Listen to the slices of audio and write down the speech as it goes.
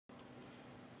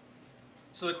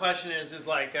So the question is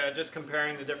like just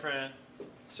comparing the different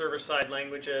server-side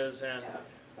languages,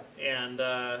 and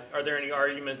are there any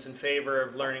arguments in favor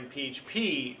of learning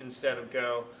PHP instead of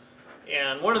Go?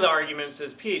 And one of the arguments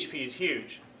is PHP is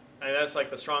huge. I mean, that's like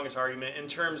the strongest argument in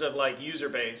terms of like user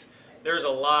base. There's a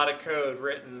lot of code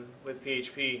written with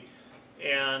PHP,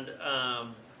 and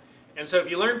so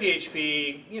if you learn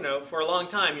PHP, you know, for a long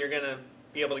time, you're going to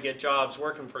be able to get jobs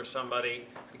working for somebody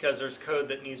because there's code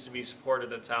that needs to be supported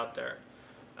that's out there.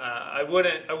 I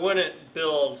wouldn't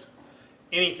build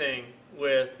anything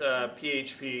with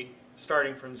PHP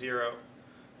starting from zero.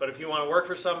 But if you want to work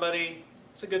for somebody,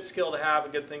 it's a good skill to have, a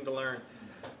good thing to learn.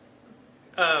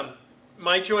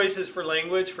 My choices for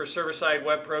language for server-side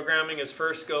web programming is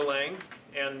first Golang,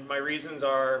 and my reasons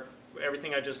are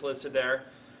everything I just listed there.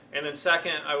 And then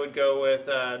second, I would go with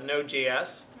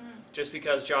node.js, just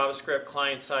because JavaScript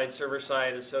client-side,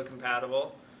 server-side is so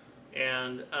compatible.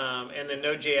 And then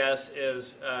Node.js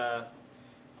is,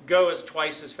 Go is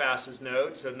twice as fast as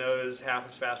Node, so Node is half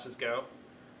as fast as Go.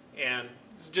 And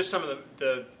just some of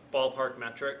the ballpark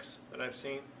metrics that I've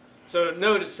seen. So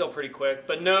Node is still pretty quick,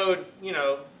 but Node, you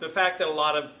know, the fact that a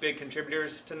lot of big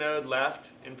contributors to Node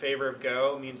left in favor of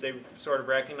Go means they've sort of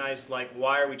recognized, like,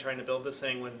 why are we trying to build this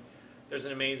thing when there's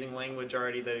an amazing language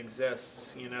already that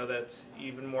exists, you know, that's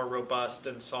even more robust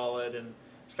and solid and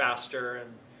faster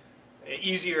and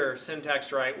easier syntax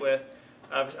to write with.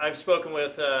 I've spoken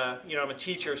with, you know, I'm a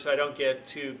teacher, so I don't get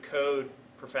to code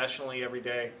professionally every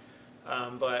day,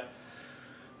 but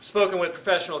I've spoken with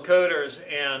professional coders,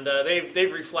 and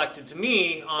they've reflected to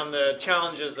me on the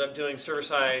challenges of doing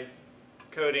server-side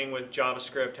coding with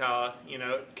JavaScript, how, you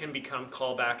know, it can become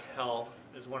callback hell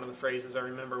is one of the phrases I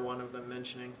remember one of them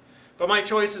mentioning. But my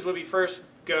choices would be first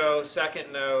Go,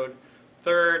 second Node,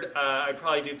 third I'd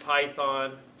probably do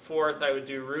Python, fourth I would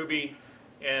do Ruby,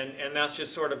 and that's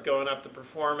just sort of going up the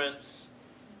performance,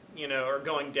 you know, or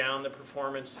going down the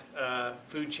performance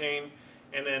food chain.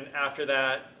 And then after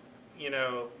that, you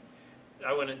know,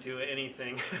 I wouldn't do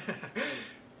anything.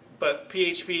 But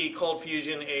PHP, Cold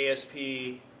Fusion,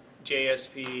 ASP,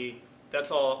 JSP,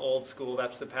 that's all old school,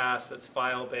 that's the past, that's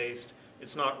file-based,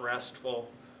 it's not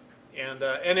RESTful.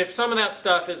 And if some of that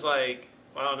stuff is like,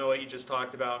 well, I don't know what you just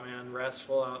talked about, man,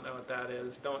 RESTful, I don't know what that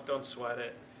is, don't sweat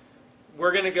it.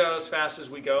 We're going to go as fast as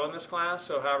we go in this class,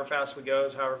 so however fast we go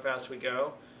is however fast we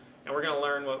go. And we're going to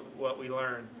learn what we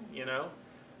learn, you know?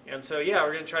 And so, yeah,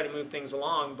 we're going to try to move things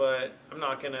along, but I'm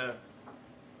not going to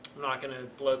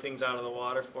blow things out of the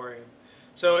water for you.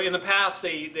 So in the past,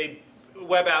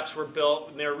 web apps were built,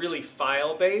 and they're really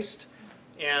file-based.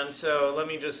 And so let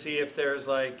me just see if there's,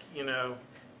 like, you know,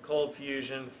 Cold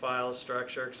Fusion file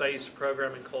structure, because I used to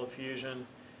program in Cold Fusion.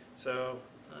 So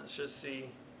let's just see.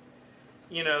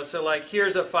 You know, so like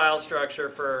here's a file structure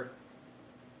for,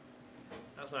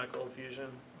 that's not Cold Fusion,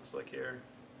 let's look here.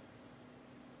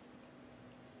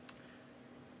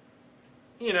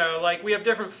 You know, like we have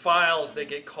different files that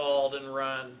get called and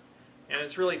run, and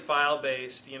it's really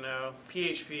file-based, you know.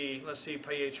 PHP, let's see,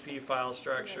 PHP file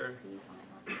structure.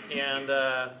 And,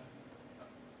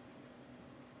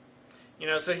 you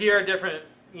know, so here are different,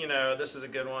 you know, this is a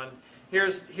good one.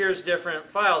 Here's different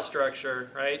file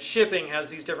structure, right? Shipping has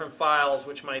these different files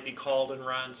which might be called and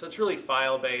run. So it's really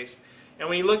file-based. And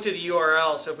when you looked at a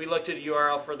URL, so if we looked at a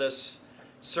URL for this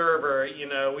server, you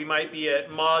know, we might be at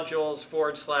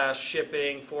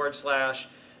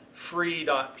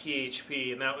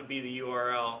modules/shipping/free.php, and that would be the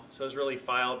URL. So it's really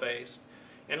file-based.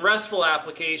 And RESTful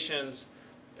applications,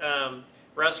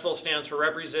 RESTful stands for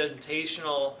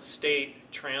Representational State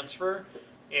Transfer.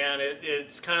 And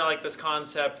it's kind of like this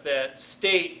concept that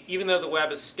state, even though the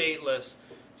web is stateless,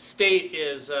 state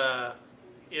is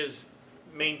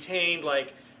maintained,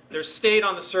 like there's state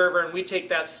on the server, and we take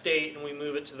that state and we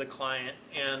move it to the client.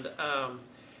 And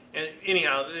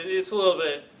anyhow, it's a little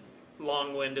bit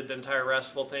long-winded, the entire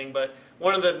RESTful thing, but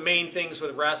one of the main things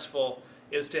with RESTful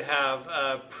is to have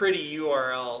pretty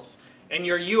URLs. And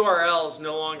your URLs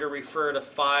no longer refer to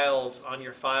files on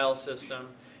your file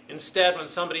system. Instead, when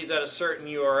somebody's at a certain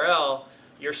URL,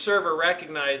 your server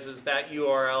recognizes that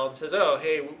URL and says, oh,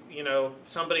 hey, you know,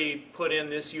 somebody put in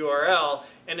this URL,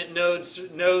 and it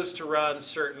knows to run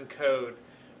certain code,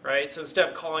 right? So instead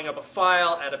of calling up a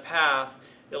file at a path,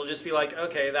 it'll just be like,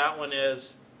 okay, that one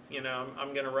is, you know,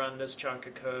 I'm going to run this chunk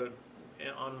of code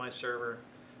on my server,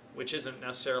 which isn't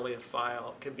necessarily a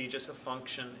file. It could be just a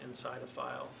function inside a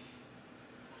file.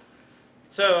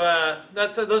 So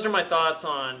those are my thoughts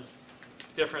on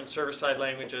different server-side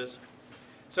languages.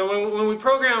 So when we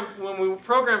program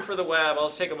for the web, I'll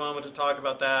just take a moment to talk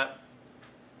about that.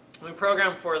 When we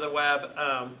program for the web,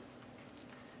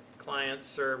 client,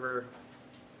 server,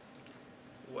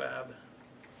 web.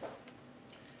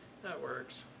 That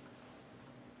works.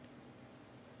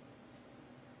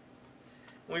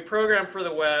 When we program for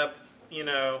the web, you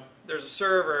know, there's a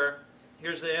server.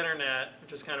 Here's the internet,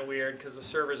 which is kind of weird because the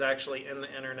server is actually in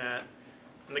the internet,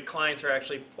 and the clients are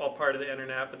actually all part of the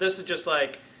internet. But this is just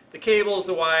like the cables,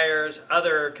 the wires,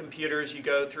 other computers you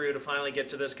go through to finally get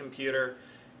to this computer,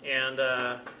 and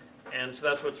so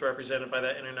that's what's represented by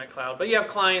that internet cloud. But you have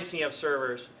clients and you have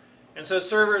servers, and so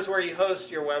servers where you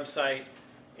host your website.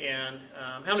 And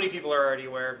how many people are already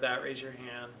aware of that? Raise your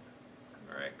hand.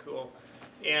 All right, cool.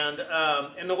 And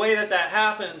the way that that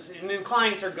happens, and then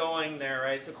clients are going there,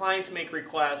 right? So clients make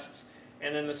requests,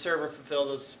 and then the server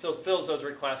fulfills those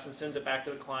requests and sends it back to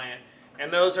the client.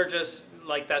 And those are just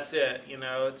like, that's it. You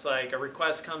know, it's like a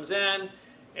request comes in,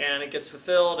 and it gets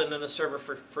fulfilled, and then the server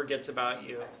forgets about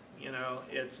you. You know,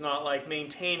 it's not like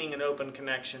maintaining an open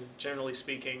connection, generally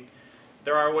speaking.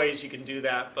 There are ways you can do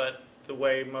that, but the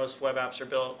way most web apps are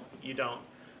built, you don't.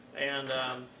 And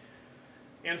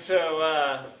so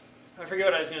I forget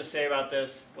what I was going to say about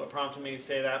this, what prompted me to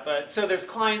say that. But so there's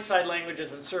client-side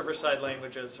languages and server-side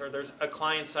languages, or there's a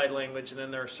client-side language and then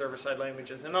there are server-side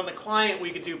languages. And on the client, we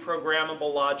could do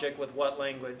programmable logic with what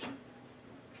language?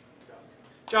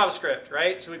 JavaScript,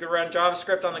 right? So we could run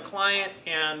JavaScript on the client,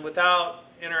 and without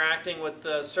interacting with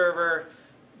the server,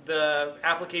 the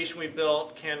application we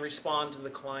built can respond to the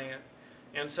client.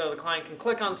 And so the client can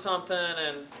click on something,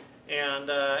 and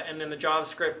then the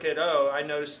JavaScript could, oh, I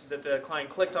noticed that the client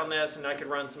clicked on this, and I could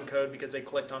run some code because they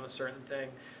clicked on a certain thing.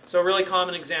 So a really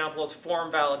common example is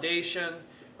form validation,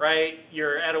 right?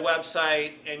 You're at a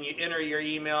website, and you enter your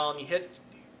email, and you hit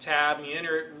tab, and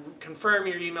you confirm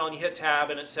your email, and you hit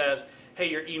tab, and it says, hey,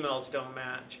 your emails don't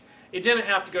match. It didn't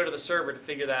have to go to the server to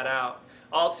figure that out.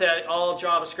 All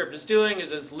JavaScript is doing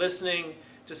is listening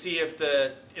to see if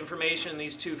the information in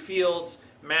these two fields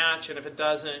match, and if it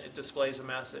doesn't, it displays a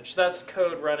message. So that's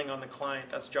code running on the client.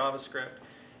 That's JavaScript.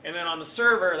 And then on the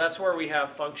server, that's where we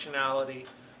have functionality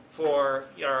for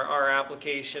our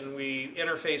application. We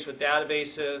interface with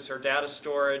databases or data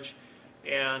storage,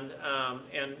 and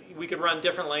we could run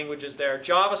different languages there.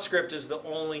 JavaScript is the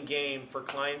only game for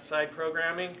client-side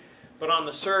programming, but on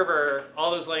the server,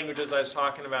 all those languages I was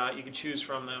talking about, you could choose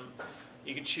from them.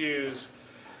 You could choose,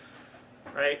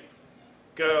 right,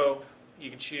 Go,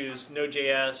 you could choose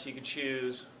node.js, you could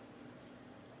choose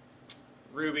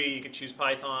Ruby, you could choose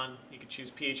Python, you could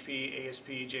choose PHP, ASP,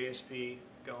 JSP,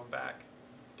 going back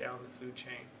down the food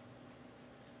chain.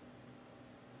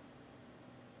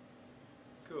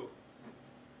 Cool.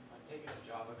 I'm taking a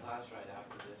Java class right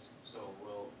after this, so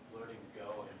will learning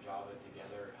Go and Java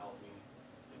together help me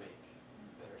to make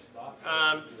better stuff?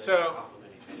 So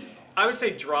I would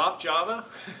say drop Java,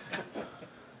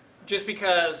 just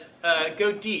because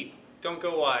go deep, don't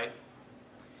go wide.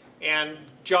 And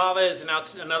Java is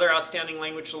another outstanding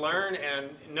language to learn, and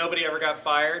nobody ever got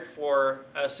fired for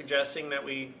suggesting that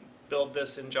we build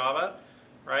this in Java,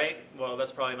 right? Well,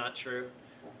 that's probably not true,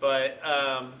 but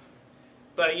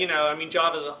you know, I mean,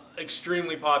 Java is an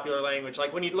extremely popular language.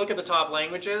 Like when you look at the top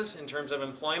languages in terms of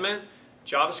employment,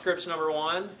 JavaScript's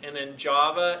 #1, and then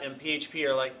Java and PHP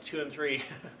are like 2 and 3.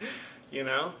 You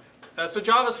know, so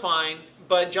Java's fine,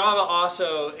 but Java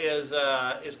also is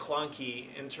clunky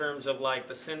in terms of like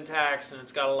the syntax, and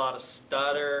it's got a lot of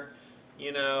stutter,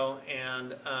 you know,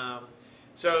 and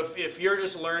so if you're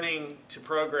just learning to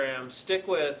program, stay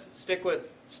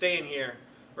in here.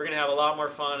 We're going to have a lot more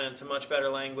fun, and it's a much better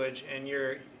language, and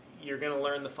you're going to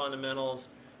learn the fundamentals,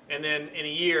 and then in a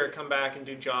year come back and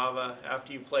do Java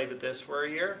after you've played with this for a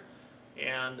year,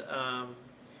 and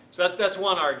so that's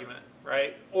one argument,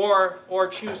 right? Or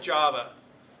choose Java,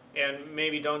 and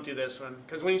maybe don't do this one,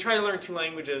 because when you try to learn 2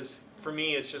 languages, for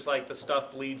me it's just like the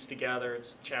stuff bleeds together.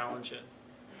 It's challenging.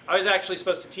 I was actually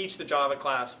supposed to teach the Java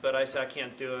class, but I said I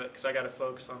can't do it because I got to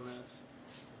focus on this.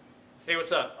 Hey,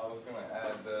 what's up? I was going to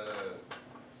add that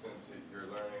since you're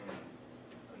learning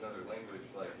another language,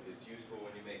 like it's useful when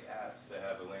you make apps to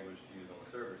have a language to use on the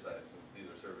server side, since these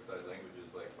are server-side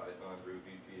languages like Python,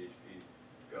 Ruby, PHP,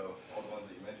 Go, all the ones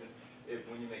that you mentioned.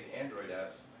 When you make Android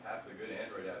apps, half the good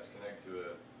Android apps connect to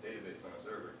a database on a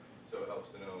server, so it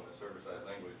helps to know a server-side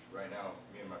language. Right now,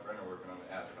 me and my friend are working on the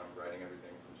app, and I'm writing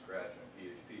everything from scratch in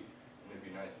PHP, and it'd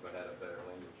be nice if I had a better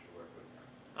language to work with.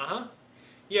 Uh-huh.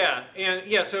 Yeah, and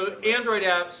yeah, so Android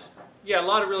apps, yeah, a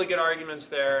lot of really good arguments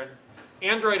there.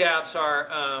 Android apps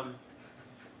are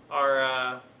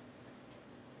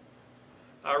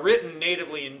written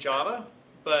natively in Java,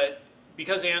 but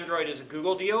because Android is a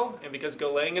Google deal, and because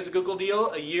Golang is a Google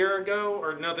deal, a year ago,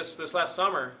 or no, this last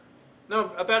summer,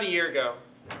 no, about a year ago,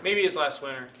 maybe it's last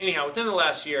winter. Anyhow, within the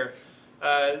last year,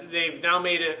 they've now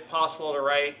made it possible to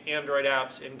write Android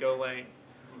apps in Golang.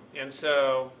 And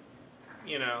so,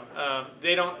 you know,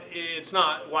 they don't. It's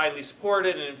not widely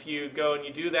supported, and if you go and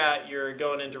you do that, you're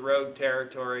going into rogue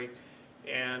territory.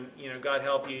 And you know, God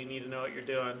help you, you need to know what you're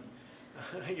doing.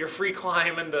 You're free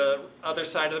climbing the other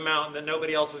side of the mountain that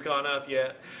nobody else has gone up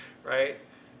yet, right?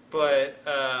 But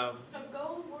So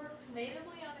Go works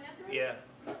natively on Android? yeah,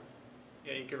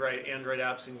 yeah, you could write Android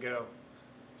apps in Go.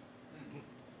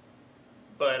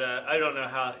 But I don't know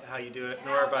how you do it,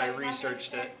 nor have I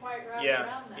researched it.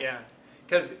 Yeah, yeah.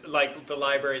 Because like the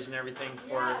libraries and everything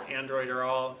for Android are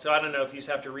all, so I don't know if you just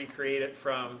have to recreate it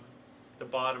from the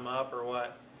bottom up or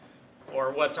what,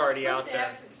 or what's already out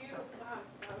there.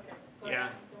 Yeah,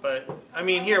 but I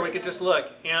mean here we could just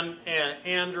look,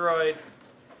 Android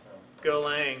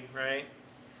Golang, right?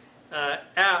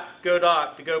 App Go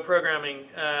Doc, the Go programming.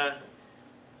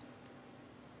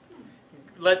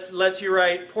 Lets you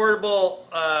write portable,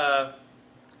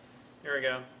 here we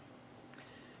go.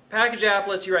 Package app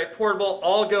lets you write portable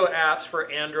all Go apps for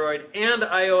Android and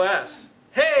iOS.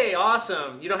 Hey,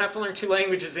 awesome. You don't have to learn 2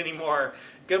 languages anymore.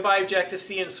 Goodbye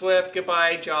Objective-C and Swift,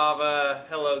 goodbye Java,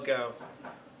 hello Go.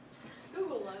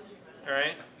 Google loves you, man. All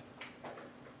right.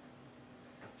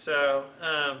 So,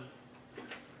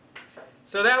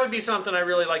 so that would be something I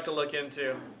really like to look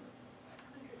into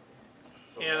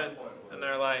So in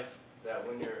their life. That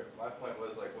my point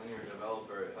was like when you're a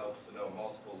developer, it helps to know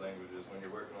multiple languages when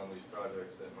you're working on these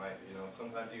projects that might, you know,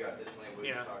 sometimes you got this language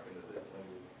talking to this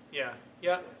language. Yeah,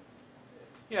 yeah.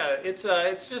 Yeah, it's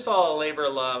just all a labor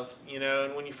of love, you know,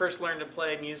 and when you first learn to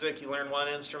play music, you learn one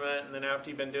instrument, and then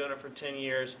after you've been doing it for 10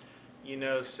 years, you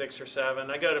know 6 or 7.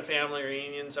 I go to family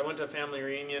reunions. I went to a family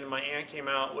reunion, and my aunt came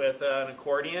out with an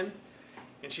accordion.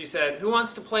 And she said, who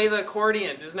wants to play the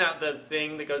accordion? Isn't that the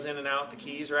thing that goes in and out, the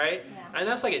keys, right? Yeah. And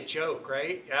that's like a joke,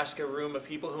 right? Ask a room of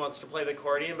people who wants to play the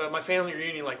accordion. But my family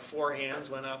reunion, like 4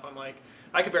 hands went up. I'm like,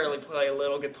 I could barely play a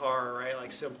little guitar, right?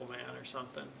 Like Simple Man or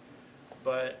something.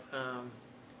 But a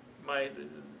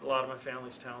lot of my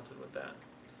family's talented with that.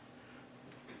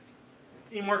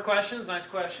 Any more questions? Nice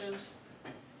questions.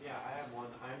 Yeah, I have one.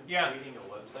 I'm Yeah. creating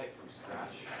a website from scratch.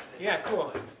 and Yeah,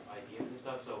 cool. Like ideas and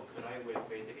stuff. So could I, with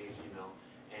basic HTML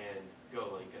and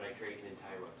Golang, could I create an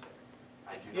entire website?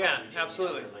 I do Yeah, not need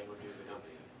absolutely. any other language of the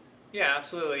company. Yeah,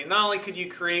 absolutely. Not only could you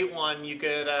create one, you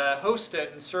could host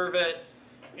it and serve it,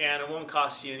 and it won't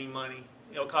cost you any money.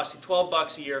 It'll cost you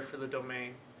 $12 a year for the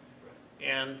domain.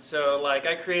 And so, like,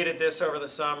 I created this over the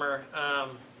summer,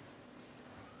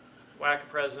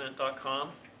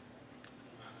 wackapresident.com.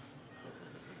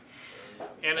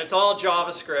 And it's all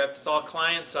JavaScript, it's all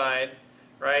client-side,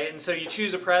 right? And so you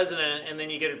choose a president, and then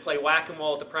you get to play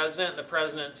whack-a-mole with the president. The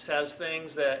president says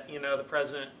things that, you know, the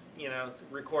president, you know,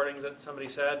 recordings that somebody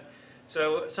said.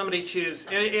 So somebody choose,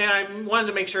 and I wanted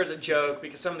to make sure it's a joke,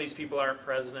 because some of these people aren't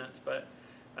presidents, but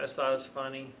I just thought it was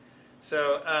funny.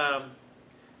 So,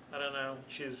 I don't know,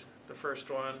 choose the first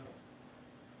one.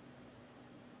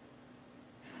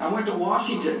 I went to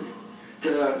Washington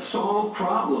to solve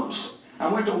problems. I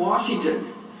went to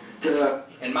Washington to...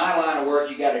 In my line of work,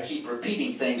 you got to keep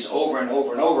repeating things over and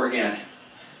over and over again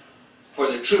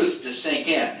for the truth to sink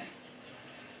in,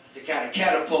 to kind of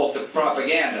catapult the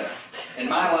propaganda. In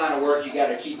my line of work, you got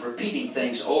to keep repeating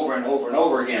things over and over and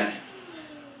over again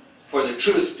for the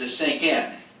truth to sink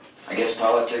in. I guess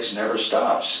politics never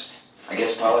stops. I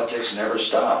guess politics never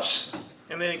stops.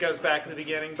 And then it goes back to the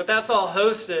beginning. But that's all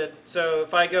hosted. So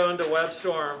if I go into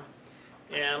WebStorm,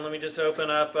 and let me just open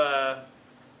up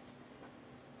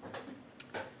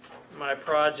my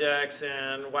projects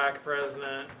and Whack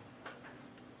President.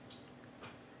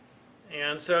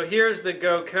 And so here's the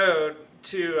Go code.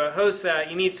 To host that,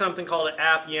 you need something called an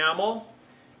app YAML.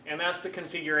 And that's the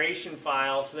configuration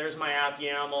file. So there's my app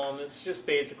YAML, and it's just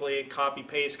basically a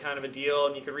copy-paste kind of a deal,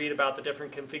 and you can read about the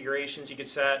different configurations you could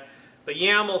set. But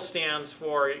YAML stands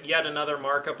for yet another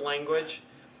markup language.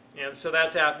 And so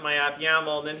that's my app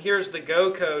YAML. And then here's the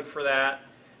Go code for that.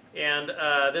 And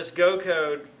this Go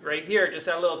code right here, just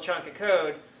that little chunk of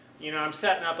code, you know, I'm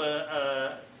setting up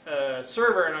a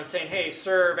server, and I'm saying, hey,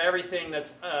 serve everything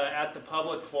that's at the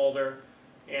public folder.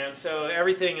 And so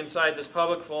everything inside this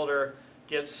public folder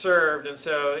gets served, and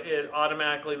so it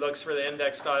automatically looks for the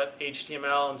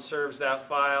index.html and serves that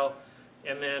file,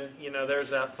 and then, you know,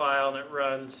 there's that file, and it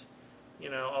runs, you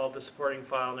know, all the supporting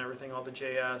file and everything, all the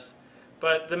JS.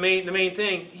 But the main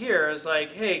thing here is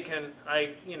like, hey, can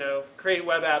I, you know, create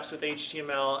web apps with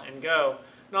HTML and Go?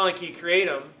 Not only can you create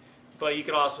them, but you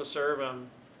can also serve them.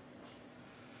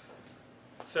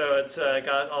 So it's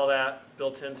got all that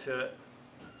built into it.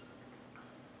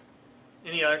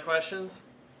 Any other questions?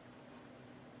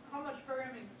 How much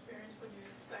programming experience would you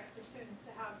expect the students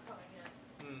to have coming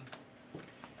in?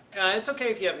 It's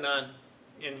okay if you have none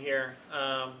in here,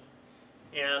 but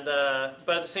at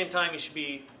the same time, you should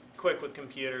be quick with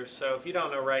computers. So if you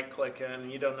don't know right-clicking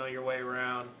and you don't know your way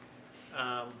around,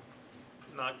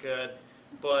 not good.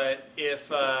 But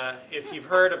if you've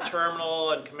heard of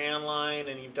terminal and command line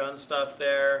and you've done stuff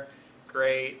there,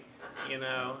 great. You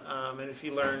know, and if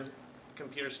you learn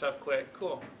computer stuff quick,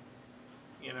 cool.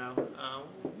 You know,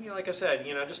 like I said,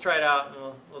 you know, just try it out and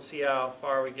we'll see how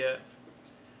far we get.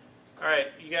 All right,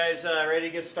 you guys ready to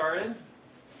get started?